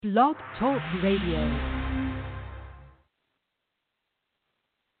Blog Talk Radio.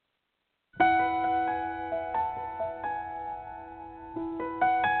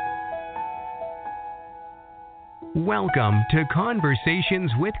 Welcome to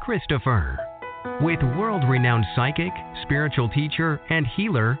Conversations with Christopher, with world-renowned psychic, spiritual teacher, and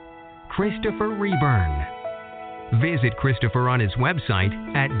healer, Christopher Reburn. Visit Christopher on his website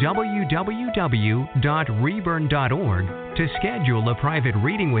at www.reburn.org to schedule a private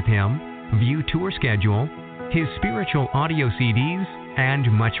reading with him, view tour schedule, his spiritual audio CDs,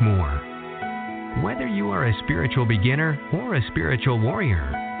 and much more. Whether you are a spiritual beginner or a spiritual warrior,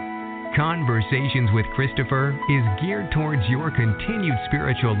 Conversations with Christopher is geared towards your continued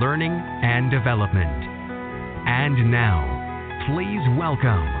spiritual learning and development. And now, please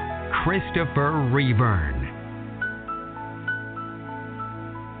welcome Christopher Reburn.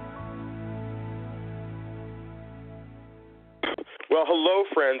 Well, hello,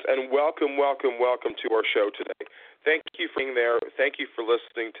 friends, and welcome to our show today. Thank you for being there. Thank you for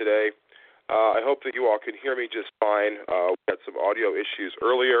listening today. I hope that you all can hear me just fine. We had some audio issues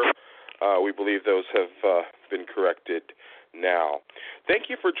earlier. We believe those have been corrected now. Thank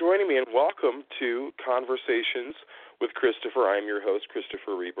you for joining me, and welcome to Conversations with Christopher. I'm your host,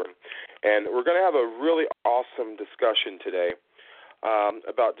 Christopher Reburn, and we're going to have a really awesome discussion today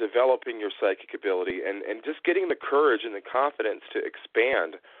about developing your psychic ability and just getting the courage and the confidence to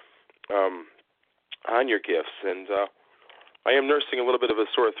expand on your gifts. And I am nursing a little bit of a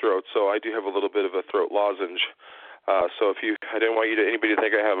sore throat, so I do have a little bit of a throat lozenge. So I didn't want anybody to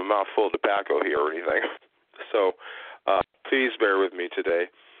think I have a mouthful of tobacco here or anything. So please bear with me today.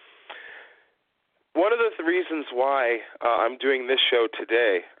 One of the reasons why I'm doing this show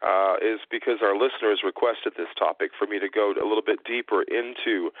today is because our listeners requested this topic for me to go a little bit deeper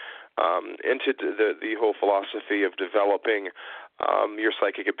into the whole philosophy of developing your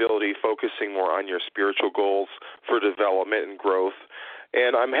psychic ability, focusing more on your spiritual goals for development and growth.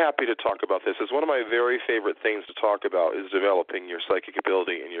 And I'm happy to talk about this. It's one of my very favorite things to talk about is developing your psychic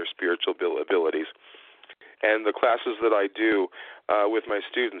ability and your spiritual abilities. And the classes that I do with my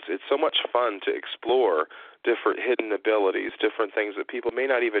students, it's so much fun to explore different hidden abilities, different things that people may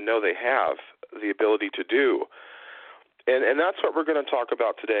not even know they have the ability to do. And that's what we're going to talk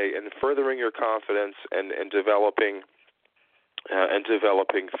about today, and furthering your confidence and developing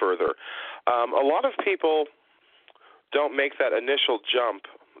further. A lot of people don't make that initial jump,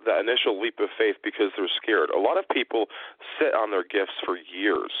 that initial leap of faith, because they're scared. A lot of people sit on their gifts for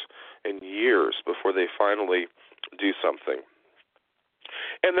years and years before they finally do something.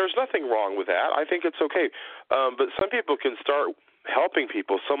 And there's nothing wrong with that. I think it's okay. But some people can start helping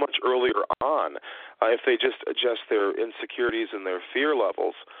people so much earlier on if they just adjust their insecurities and their fear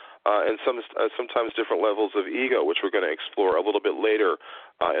levels and sometimes different levels of ego, which we're going to explore a little bit later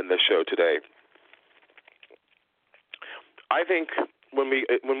in the show today. I think when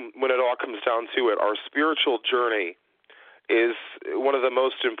it all comes down to it, our spiritual journey is one of the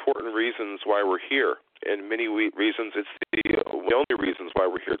most important reasons why we're here. In many reasons, it's the only reasons why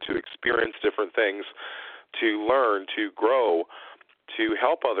we're here, to experience different things, to learn, to grow, to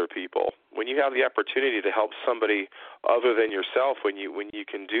help other people. When you have the opportunity to help somebody other than yourself, when you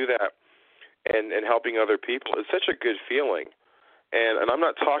can do that and helping other people, it's such a good feeling. And I'm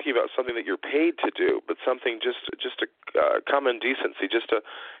not talking about something that you're paid to do, but something just a common decency, just a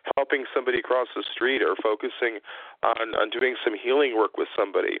helping somebody across the street, or focusing on doing some healing work with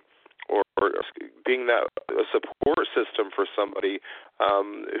somebody, or being a support system for somebody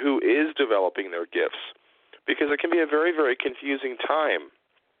who is developing their gifts. Because it can be a very, very confusing time.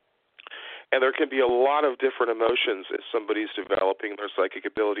 And there can be a lot of different emotions if somebody's developing their psychic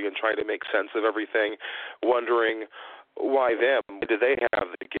ability and trying to make sense of everything, wondering, why them? Why do they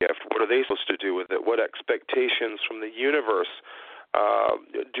have the gift? What are they supposed to do with it? What expectations from the universe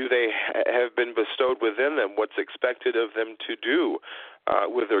do they have been bestowed within them? What's expected of them to do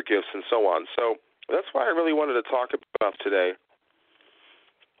with their gifts, and so on? So that's why I really wanted to talk about today.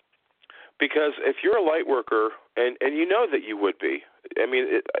 Because if you're a light worker, and you know that you would be, I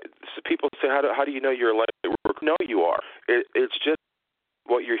mean, so people say, how do you know you're a light worker? No, you are. It's just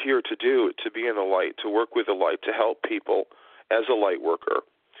what you're here to do, to be in the light, to work with the light, to help people as a light worker.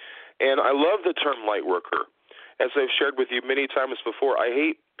 And I love the term light worker. As I've shared with you many times before, I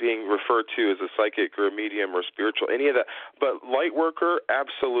hate being referred to as a psychic or a medium or spiritual, any of that. But light worker,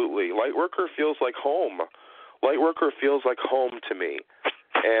 absolutely. Light worker feels like home. Light worker feels like home to me.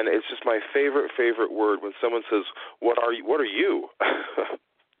 And it's just my favorite word when someone says, what are you? What are you?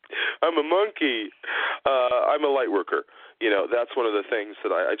 I'm a monkey. I'm a light worker. You know, that's one of the things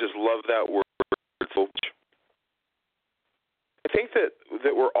that I just love that word so much. think that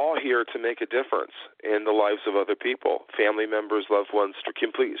we're all here to make a difference in the lives of other people, family members, loved ones,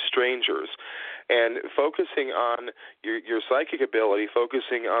 complete strangers, and focusing on your psychic ability,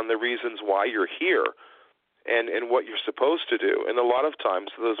 focusing on the reasons why you're here and what you're supposed to do. And a lot of times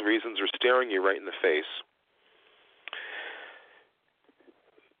those reasons are staring you right in the face.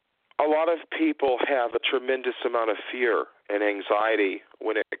 A lot of people have a tremendous amount of fear and anxiety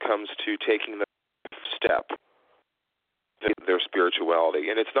when it comes to taking the step in their spirituality.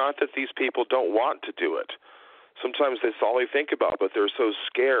 And it's not that these people don't want to do it. Sometimes that's all they think about, but they're so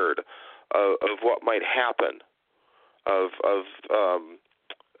scared of what might happen, of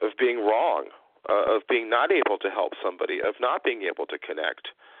being wrong, of being not able to help somebody, of not being able to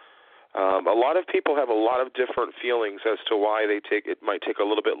connect. A lot of people have a lot of different feelings as to why it might take a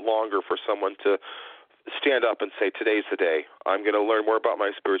little bit longer for someone to stand up and say, today's the day. I'm going to learn more about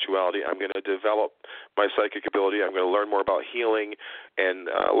my spirituality. I'm going to develop my psychic ability. I'm going to learn more about healing and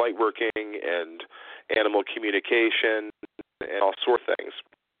light working and animal communication and all sorts of things.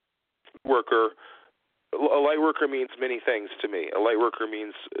 A light worker means many things to me. A light worker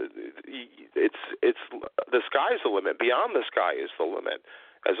means it's the sky's the limit. Beyond the sky is the limit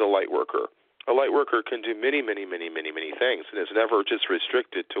as a light worker. A light worker can do many, many, many, many, many things, and is never just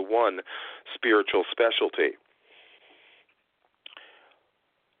restricted to one spiritual specialty.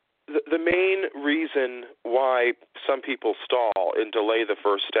 The main reason why some people stall and delay the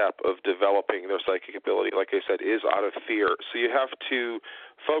first step of developing their psychic ability, like I said, is out of fear. So you have to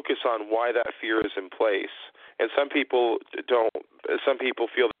focus on why that fear is in place. And some people don't. Some people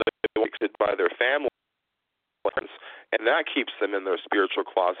feel that they're affected by their family, and that keeps them in their spiritual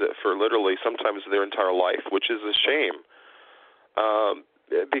closet for literally sometimes their entire life, which is a shame.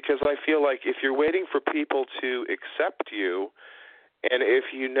 Because I feel like if you're waiting for people to accept you, and if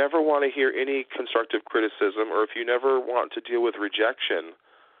you never want to hear any constructive criticism, or if you never want to deal with rejection,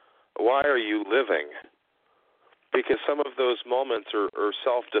 why are you living? Because some of those moments are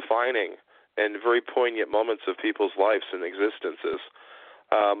self-defining and very poignant moments of people's lives and existences.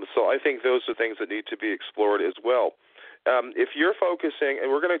 So I think those are things that need to be explored as well. If you're focusing, and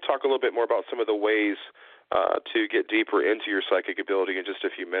we're going to talk a little bit more about some of the ways to get deeper into your psychic ability in just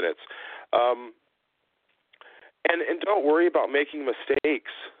a few minutes. And don't worry about making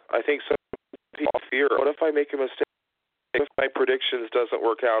mistakes. I think some people fear, what if I make a mistake? What if my predictions doesn't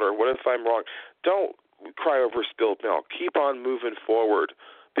work out? Or what if I'm wrong? Don't cry over spilled milk. Keep on moving forward,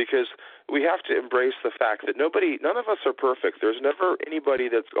 because we have to embrace the fact that none of us are perfect. There's never anybody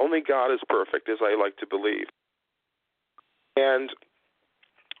only God is perfect, as I like to believe. And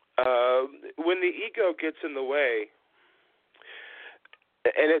when the ego gets in the way,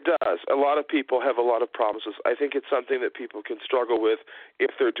 and it does, a lot of people have a lot of problems with. I think it's something that people can struggle with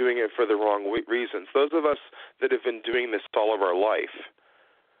if they're doing it for the wrong reasons. Those of us that have been doing this all of our life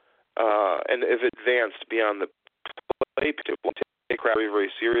and have advanced beyond the play, take crap very,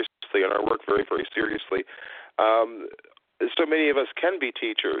 very seriously and our work very, very seriously. So many of us can be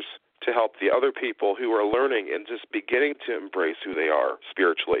teachers to help the other people who are learning and just beginning to embrace who they are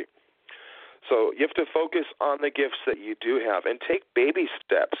spiritually. So you have to focus on the gifts that you do have and take baby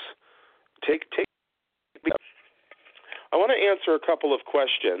steps. I want to answer a couple of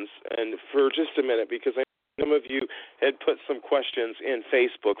questions, and for just a minute, because I know some of you had put some questions in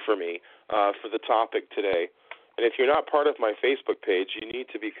Facebook for me for the topic today. And if you're not part of my Facebook page, you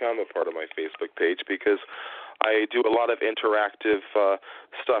need to become a part of my Facebook page, because I do a lot of interactive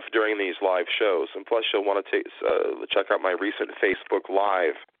stuff during these live shows. And plus, you'll want to check out my recent Facebook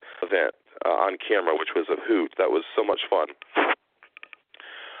Live event on camera, which was a hoot. That was so much fun.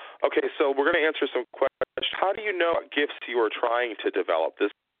 Okay, so we're going to answer some questions. How do you know what gifts you are trying to develop?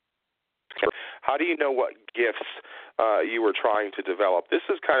 How do you know what gifts you are trying to develop? This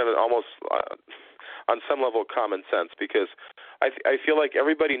is kind of almost, on some level, common sense, because I feel like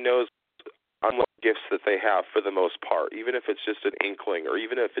everybody knows on what gifts that they have for the most part, even if it's just an inkling or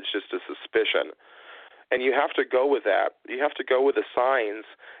even if it's just a suspicion. And you have to go with that. You have to go with the signs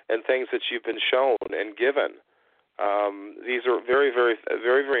and things that you've been shown and given. These are very, very,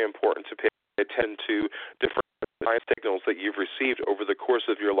 very, very important to pay attention to different sign signals that you've received over the course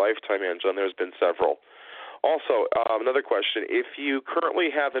of your lifetime, Angela, and there's been several. Also, another question, if you currently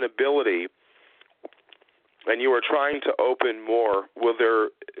have an ability and you are trying to open more, will there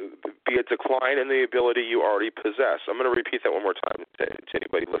be a decline in the ability you already possess? I'm going to repeat that one more time to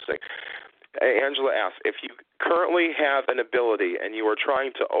anybody listening. Angela asks, if you currently have an ability and you are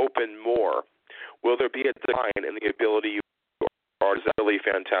trying to open more, will there be a decline in the ability you are? Is that a really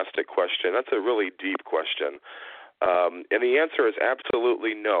fantastic question? That's a really deep question. And the answer is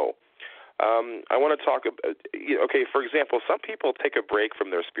absolutely no. I want to talk about, okay, for example, some people take a break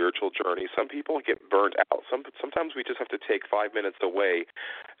from their spiritual journey. Some people get burnt out. Sometimes we just have to take 5 minutes away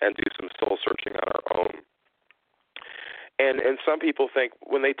and do some soul searching on our own. And some people think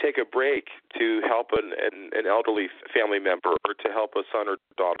when they take a break to help an elderly family member or to help a son or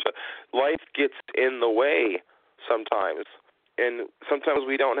daughter, life gets in the way sometimes. And sometimes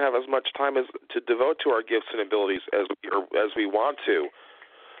we don't have as much time to devote to our gifts and abilities as we want to.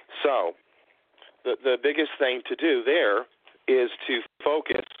 So the biggest thing to do there is to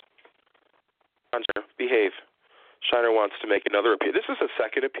focus on behave. Shiner wants to make another appearance. This is a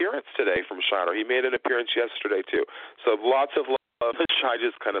second appearance today from Shiner. He made an appearance yesterday, too. So lots of love. Shy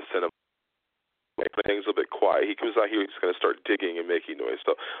just kind of sent him. Make things a bit quiet. He comes out here, he's going to start digging and making noise.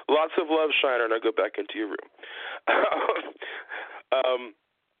 So lots of love, Shiner, and I'll go back into your room.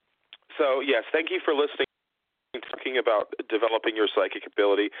 So, yes, thank you for listening. Talking about developing your psychic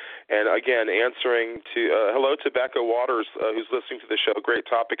ability, and again, answering to hello to Becca Waters, who's listening to the show. Great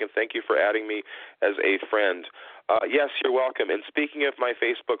topic, and thank you for adding me as a friend. Yes, you're welcome. And speaking of my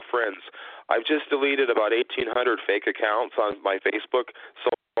Facebook friends, I've just deleted about 1,800 fake accounts on my Facebook,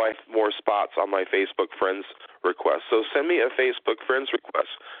 so I have more spots on my Facebook friends request. So send me a Facebook friends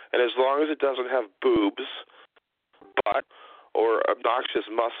request, and as long as it doesn't have boobs, butt, or obnoxious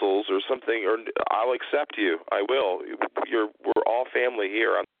muscles or something, or I'll accept you. I will. We're all family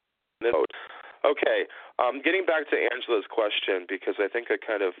here on this note. Okay, getting back to Angela's question, because I think I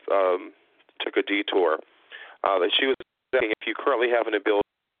kind of took a detour. That she was saying, if you currently have an ability,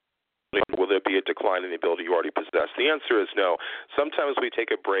 will there be a decline in the ability you already possess? The answer is no. Sometimes we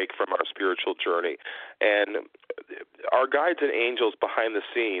take a break from our spiritual journey, and our guides and angels behind the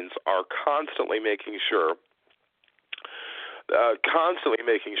scenes are constantly making sure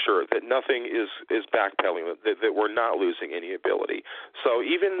that nothing is backpedaling, that we're not losing any ability. So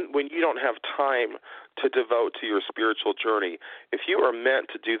even when you don't have time to devote to your spiritual journey, if you are meant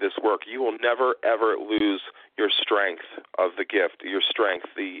to do this work, you will never, ever lose your strength of the gift, your strength,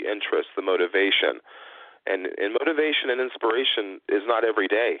 the interest, the motivation. And motivation and inspiration is not every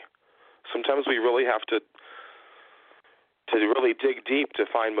day. Sometimes we really have to really dig deep to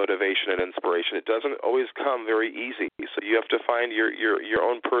find motivation and inspiration. It doesn't always come very easy. So you have to find your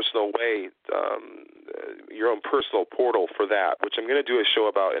own personal way, your own personal portal for that, which I'm going to do a show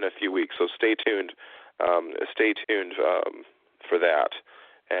about in a few weeks. So stay tuned. For that.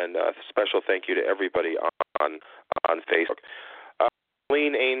 And a special thank you to everybody on Facebook.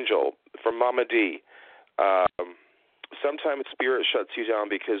 Lean Angel from Mama D. Sometimes spirit shuts you down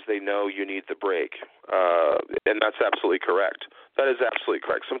because they know you need the break, and that's absolutely correct. That is absolutely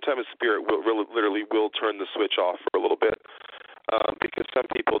correct. Sometimes spirit literally will turn the switch off for a little bit, because some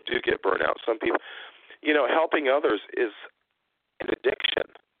people do get burnt out. Some people, helping others is an addiction.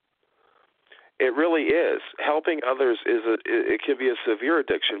 It really is. Helping others it can be a severe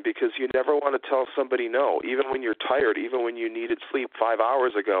addiction, because you never want to tell somebody no, even when you're tired, even when you needed sleep 5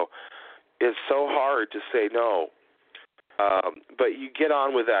 hours ago. It's so hard to say no. But you get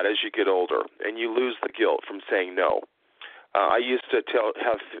on with that as you get older, and you lose the guilt from saying no. I used to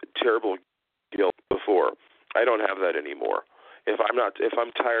have terrible guilt before. I don't have that anymore. If I'm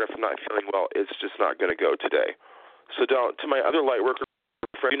tired, if I'm not feeling well, it's just not going to go today. So to my other light worker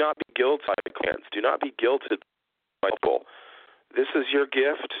friends, do not be guilted by clients. Do not be guilted by people. This is your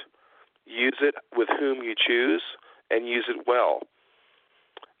gift. Use it with whom you choose, and use it well.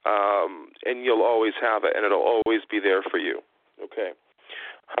 And you'll always have it, and it'll always be there for you. Okay.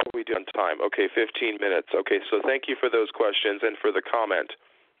 How are we doing on time? Okay, 15 minutes. Okay, so thank you for those questions and for the comment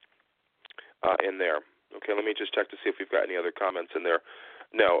in there. Okay, let me just check to see if we've got any other comments in there.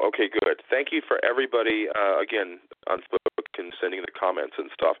 No. Okay, good. Thank you for everybody, again, on Facebook and sending the comments and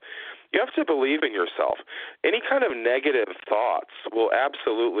stuff. You have to believe in yourself. Any kind of negative thoughts will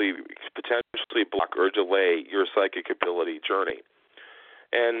absolutely potentially block or delay your psychic ability journey.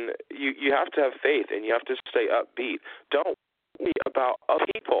 And you have to have faith, and you have to stay upbeat. Don't worry about other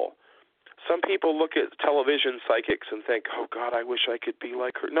people. Some people look at television psychics and think, oh, God, I wish I could be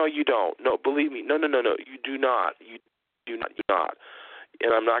like her. No, you don't. No, believe me. No. You do not. You do not.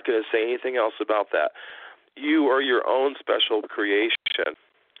 And I'm not going to say anything else about that. You are your own special creation.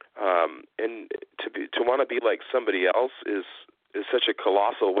 And to want to be like somebody else is such a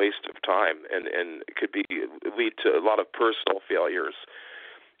colossal waste of time, and it could lead to a lot of personal failures.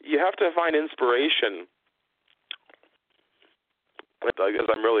 You have to find inspiration. I guess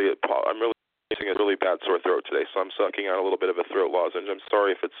I'm really facing a really bad sore throat today, so I'm sucking on a little bit of a throat lozenge. I'm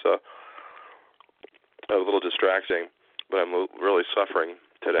sorry if it's a little distracting, but I'm really suffering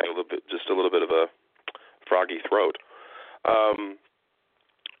today. Just a little bit of a froggy throat.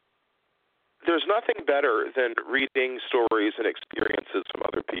 there's nothing better than reading stories and experiences from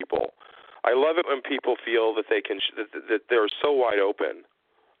other people. I love it when people feel that they can that they're so wide open.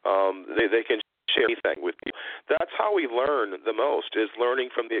 They can share anything with you. That's how we learn the most, is learning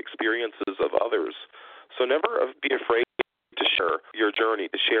from the experiences of others. So never be afraid to share your journey,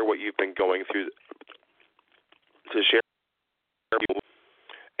 to share what you've been going through, to share,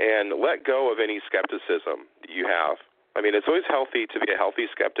 and let go of any skepticism that you have. I mean, it's always healthy to be a healthy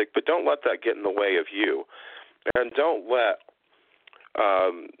skeptic, but don't let that get in the way of you. And don't let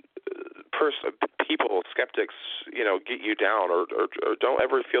people, skeptics, get you down, or don't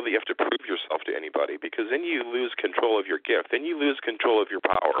ever feel that you have to prove yourself to anybody, because then you lose control of your gift. Then you lose control of your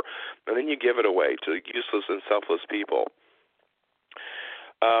power, and then you give it away to useless and selfless people.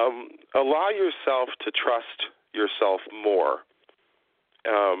 Allow yourself to trust yourself more.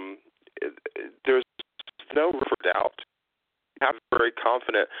 There's no room for doubt. Have very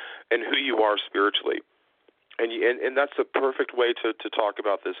confident in who you are spiritually. And that's a perfect way to talk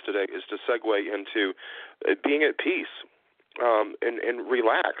about this today, is to segue into being at peace and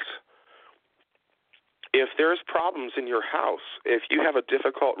relax. If there's problems in your house, if you have a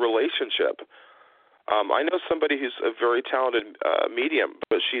difficult relationship, I know somebody who's a very talented medium,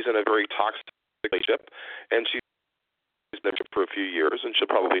 but she's in a very toxic relationship, and she's been there for a few years, and she'll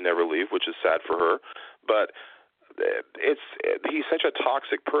probably never leave, which is sad for her. But he's such a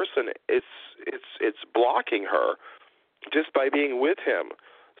toxic person. It's blocking her just by being with him.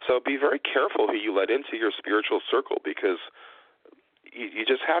 So be very careful who you let into your spiritual circle, because you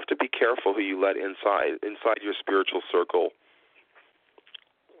just have to be careful who you let inside your spiritual circle.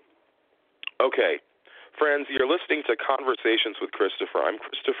 Okay, friends, you're listening to Conversations with Christopher. I'm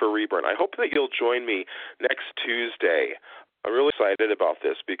Christopher Reburn. I hope that you'll join me next Tuesday. I'm really excited about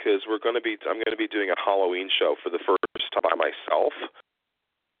this, because I'm going to be doing a Halloween show for the first time by myself.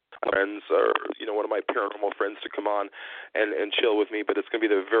 Friends, or one of my paranormal friends, to come on and chill with me, but it's going to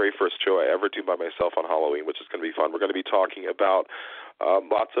be the very first show I ever do by myself on Halloween, which is going to be fun. We're going to be talking about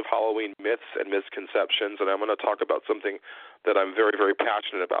lots of Halloween myths and misconceptions, and I'm going to talk about something that I'm very, very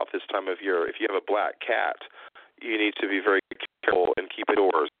passionate about this time of year. If you have a black cat, you need to be very careful and keep it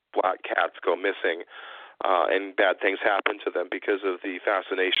indoors. Black cats go missing. And bad things happen to them because of the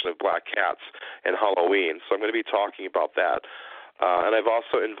fascination of black cats and Halloween. So I'm going to be talking about that. And I've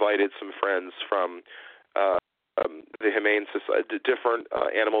also invited some friends from the Humane Society, different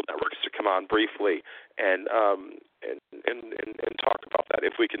animal networks, to come on briefly and talk about that.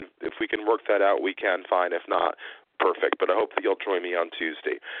 If we can work that out, we can. Fine. If not, perfect. But I hope that you'll join me on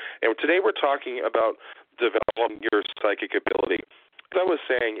Tuesday. And today we're talking about developing your psychic ability. As I was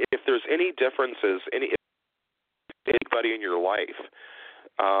saying, if there's any differences, anybody in your life,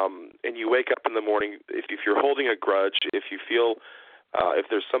 and you wake up in the morning, if you're holding a grudge, if you feel if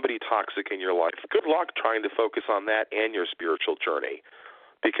there's somebody toxic in your life, good luck trying to focus on that and your spiritual journey,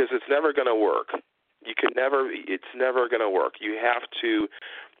 because it's never going to work. It's never going to work. You have to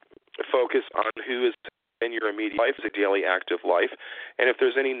focus on who is in your immediate life, is a daily active life, and if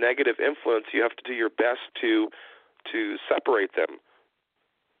there's any negative influence, you have to do your best to separate them.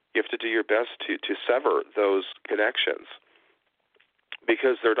 You have to do your best to sever those connections,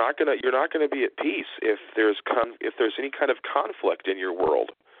 because you're not going to be at peace if there's any kind of conflict in your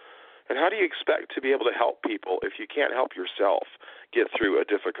world. And how do you expect to be able to help people if you can't help yourself get through a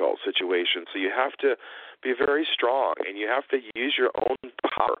difficult situation? So you have to be very strong, and you have to use your own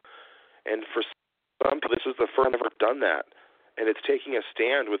power. And for some people, this is the first time I've ever done that, and it's taking a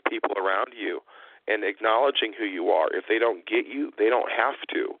stand with people around you and acknowledging who you are. If they don't get you, they don't have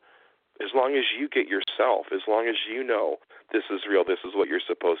to. As long as you get yourself, as long as you know this is real, this is what you're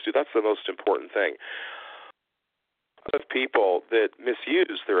supposed to, that's the most important thing. Of people that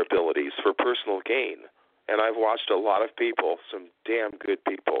misuse their abilities for personal gain. And I've watched a lot of people, some damn good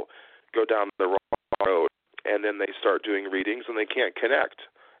people, go down the wrong road, and then they start doing readings and they can't connect.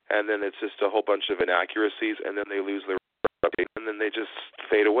 And then it's just a whole bunch of inaccuracies, and then they lose their reputation, and then they just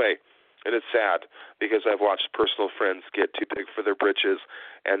fade away. And it's sad, because I've watched personal friends get too big for their britches,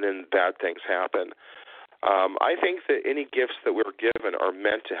 and then bad things happen. I think that any gifts that we're given are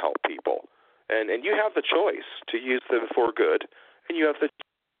meant to help people. And you have the choice to use them for good, and you have the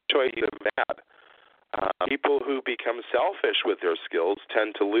choice to use them bad. People who become selfish with their skills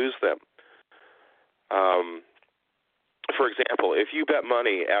tend to lose them. For example, if you bet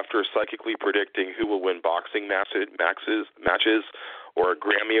money after psychically predicting who will win boxing matches or a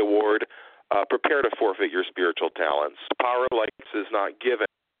Grammy Award, prepare to forfeit your spiritual talents. Power like this is not given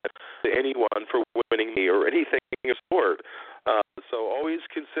to anyone for winning me or anything of the sort. So always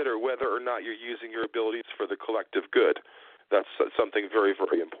consider whether or not you're using your abilities for the collective good. That's something very,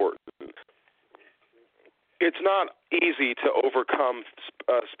 very important. It's not easy to overcome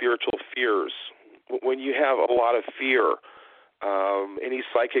spiritual fears. When you have a lot of fear, any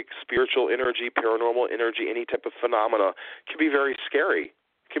psychic, spiritual energy, paranormal energy, any type of phenomena can be very scary,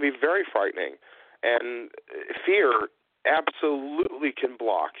 can be very frightening. And fear absolutely can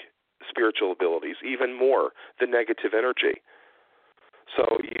block spiritual abilities, even more than negative energy. So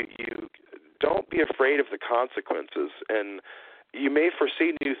you don't be afraid of the consequences, and you may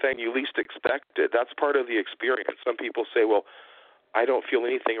foresee new thing you least expected. That's part of the experience. Some people say, well, I don't feel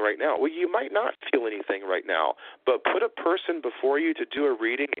anything right now. Well, you might not feel anything right now, but put a person before you to do a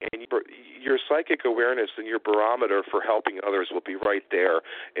reading, and your psychic awareness and your barometer for helping others will be right there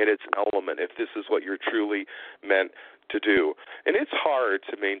in its element if this is what you're truly meant to do. And it's hard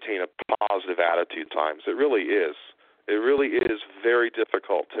to maintain a positive attitude at times. It really is. It really is very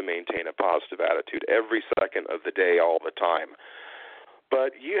difficult to maintain a positive attitude every second of the day, all the time.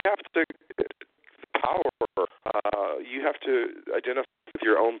 But you have to you have to identify with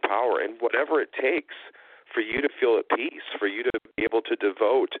your own power, and whatever it takes for you to feel at peace, for you to be able to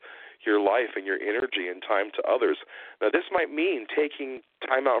devote your life and your energy and time to others. Now, this might mean taking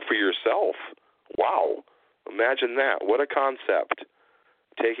time out for yourself. Wow. Imagine that. What a concept.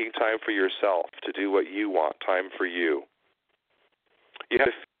 Taking time for yourself to do what you want, time for you. You have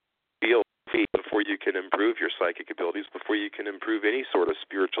to feel before you can improve your psychic abilities, before you can improve any sort of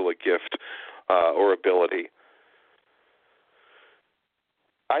spiritual gift or ability.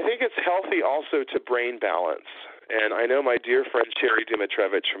 I think it's healthy also to brain balance. And I know my dear friend Sherry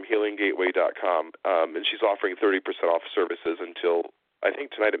Dimitrevich from HealingGateway.com, and she's offering 30% off services until, I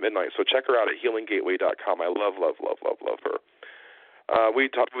think, tonight at midnight. So check her out at HealingGateway.com. I love her.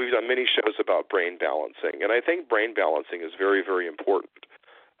 We've done many shows about brain balancing, and I think brain balancing is very, very important.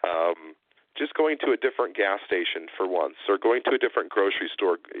 Just going to a different gas station for once, or going to a different grocery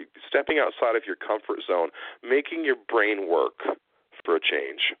store, stepping outside of your comfort zone, making your brain work for a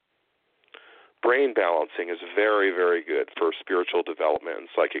change. Brain balancing is very, very good for spiritual development and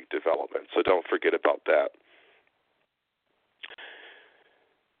psychic development, so don't forget about that.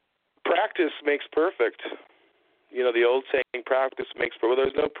 Practice makes perfect. You know, the old saying, practice makes perfect. Well,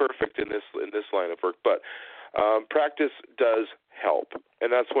 there's no perfect in this line of work, but practice does help.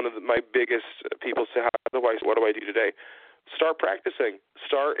 And that's one of my biggest, people say, what do I do today? Start practicing.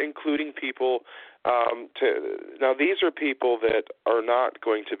 Start including people. Now, these are people that are not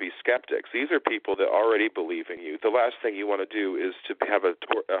going to be skeptics. These are people that already believe in you. The last thing you want to do is to have a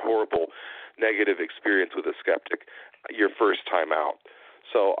horrible negative experience with a skeptic your first time out.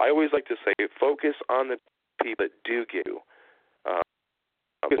 So I always like to say, focus on the people that do get you.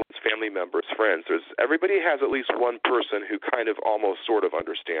 Family members, friends. Everybody has at least one person who kind of almost sort of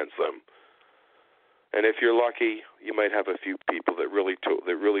understands them. And if you're lucky, you might have a few people that really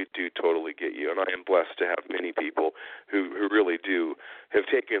do totally get you. And I am blessed to have many people who really do have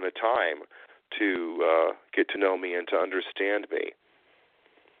taken the time to get to know me and to understand me.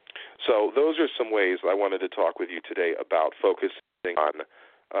 So those are some ways I wanted to talk with you today about focusing on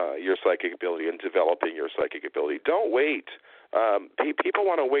your psychic ability and developing your psychic ability. Don't wait. People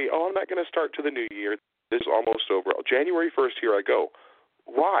want to wait. Oh, I'm not going to start to the new year. This is almost over. January 1st, here I go.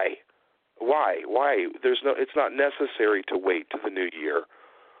 Why? It's not necessary to wait to the new year.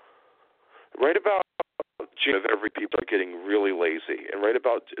 Right about June of every people are getting really lazy, and right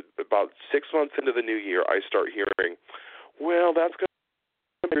about 6 months into the new year, I start hearing, well, that's going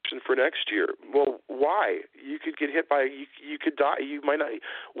to be for next year. Well, why? You could get hit by, you could die. You might not.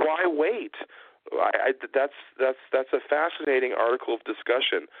 Why wait? That's a fascinating article of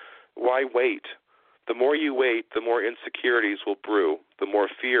discussion. Why wait? The more you wait, the more insecurities will brew, the more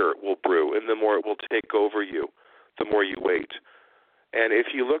fear will brew, and the more it will take over you, the more you wait. And if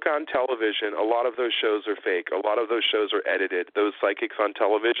you look on television, a lot of those shows are fake. A lot of those shows are edited. Those psychics on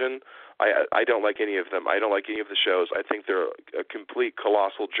television, I don't like any of them. I don't like any of the shows. I think they're a complete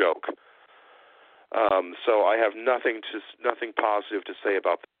colossal joke. So I have nothing positive to say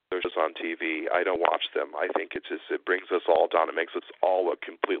about those shows on TV. I don't watch them. I think it brings us all down. It makes us all look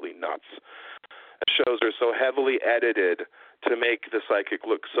completely nuts. Shows are so heavily edited to make the psychic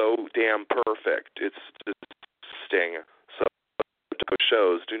look so damn perfect. It's disgusting. So those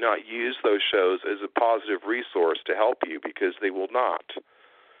shows, do not use those shows as a positive resource to help you, because they will not.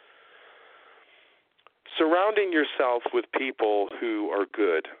 Surrounding yourself with people who are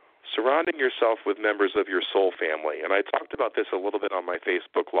good. Surrounding yourself with members of your soul family. And I talked about this a little bit on my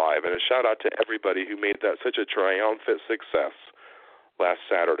Facebook Live, and a shout out to everybody who made that such a triumphant success last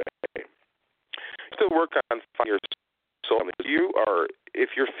Saturday. To work on your soul. If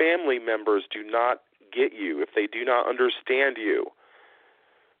your family members do not get you, if they do not understand you,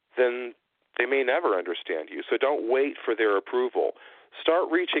 then They may never understand you, so don't wait for their approval. Start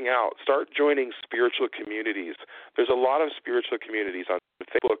reaching out. Start joining spiritual communities. There's a lot of spiritual communities on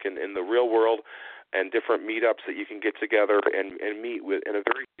Facebook and in the real world, and different meetups that you can get together and meet with in a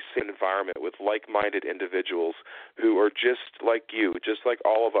very safe environment with like-minded individuals who are just like you, just like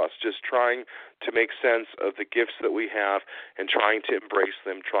all of us, just trying to make sense of the gifts that we have and trying to embrace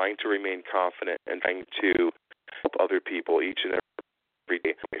them, trying to remain confident, and trying to help other people each and every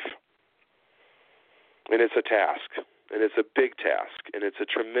day of life. And it's a task, and it's a big task, and it's a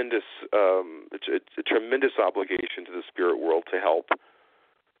tremendous obligation to the spirit world to help.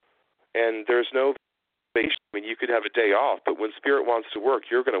 And there's no, I mean, you could have a day off, but when spirit wants to work,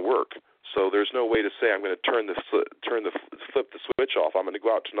 you're going to work. So there's no way to say I'm going to flip the switch off. I'm going to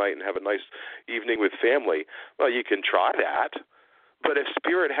go out tonight and have a nice evening with family. Well, you can try that, but if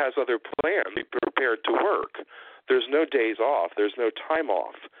spirit has other plans, be prepared to work. There's no days off. There's no time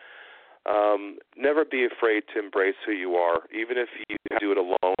off. Never be afraid to embrace who you are, even if you do it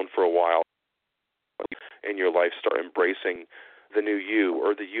alone for a while in your life. Start embracing the new you,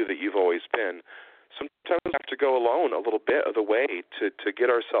 or the you that you've always been. Sometimes we have to go alone a little bit of the way to get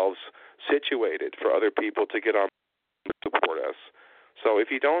ourselves situated for other people to get on to support us. So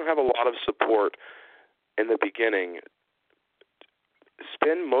if you don't have a lot of support in the beginning,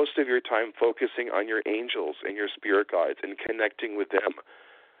 spend most of your time focusing on your angels and your spirit guides and connecting with them.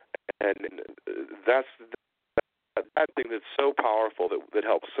 And that's that thing that's so powerful that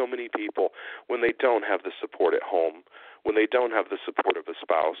helps so many people when they don't have the support at home, when they don't have the support of a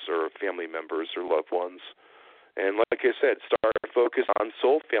spouse or family members or loved ones. And like I said, start to focus on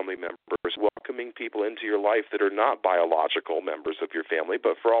soul family members, welcoming people into your life that are not biological members of your family,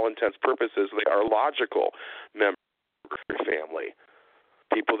 but for all intents and purposes, they are logical members of your family.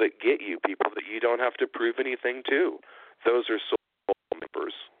 People that get you, people that you don't have to prove anything to. Those are soul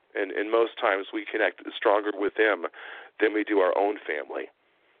members. And most times we connect stronger with them than we do our own family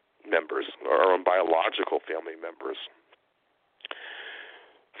members or our own biological family members.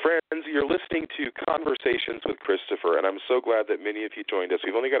 Friends, you're listening to Conversations with Christopher, and I'm so glad that many of you joined us.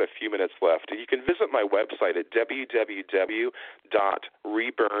 We've only got a few minutes left. You can visit my website at www.reburn.org.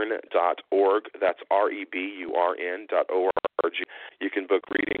 That's reburn.org. You can book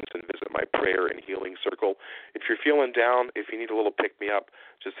readings and visit my prayer and healing circle. If you're feeling down, if you need a little pick-me-up,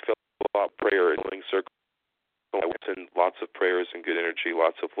 just fill out prayer and healing circle. I send lots of prayers and good energy,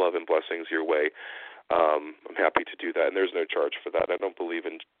 lots of love and blessings your way. I'm happy to do that, and there's no charge for that. I don't believe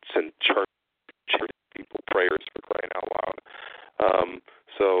in charging people prayers for crying out loud.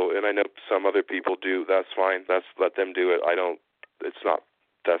 And I know some other people do. That's fine. Let them do it.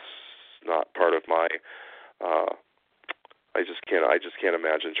 That's not part of my. I just can't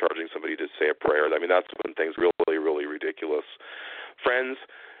imagine charging somebody to say a prayer. I mean, that's when things really, really ridiculous. Friends,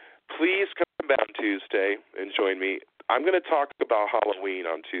 please come back on Tuesday and join me. I'm going to talk about Halloween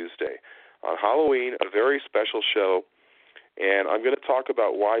on Tuesday. On Halloween, a very special show, and I'm going to talk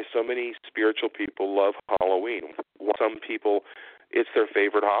about why so many spiritual people love Halloween. Some people, it's their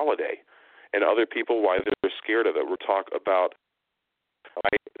favorite holiday, and other people, why they're scared of it. We'll talk about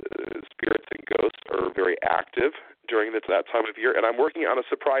why spirits and ghosts are very active during that time of year, and I'm working on a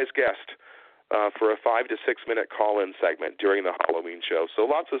surprise guest for a 5 to 6 minute call-in segment during the Halloween show. So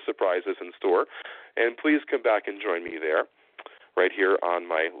lots of surprises in store, and please come back and join me there, right here on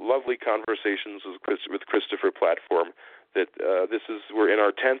my lovely Conversations with Christopher platform. We're in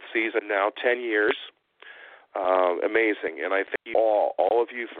our 10th season now, 10 years. Amazing, and I thank you all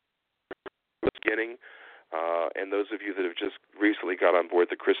of you for the beginning, and those of you that have just recently got on board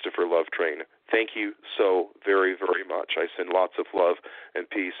the Christopher Love Train. Thank you so very, very much. I send lots of love and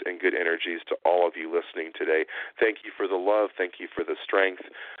peace and good energies to all of you listening today. Thank you for the love. Thank you for the strength.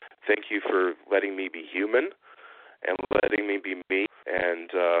 Thank you for letting me be human and letting me be me,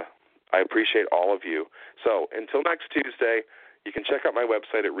 and I appreciate all of you. So until next Tuesday, you can check out my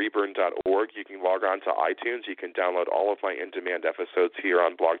website at reburn.org. You can log on to iTunes. You can download all of my in-demand episodes here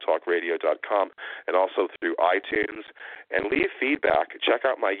on blogtalkradio.com and also through iTunes. And leave feedback. Check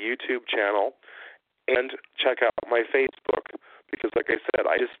out my YouTube channel and check out my Facebook, because like I said,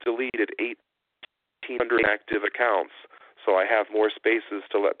 I just deleted 1,800 active accounts. So I have more spaces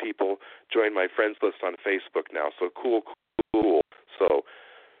to let people join my friends list on Facebook now. So cool. So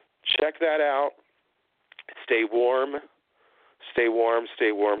check that out. Stay warm. Stay warm.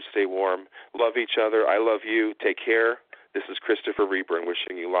 Love each other. I love you. Take care. This is Christopher Reburn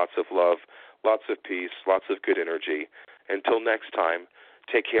wishing you lots of love, lots of peace, lots of good energy. Until next time,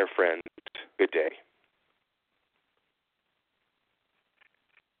 take care, friend. Good day.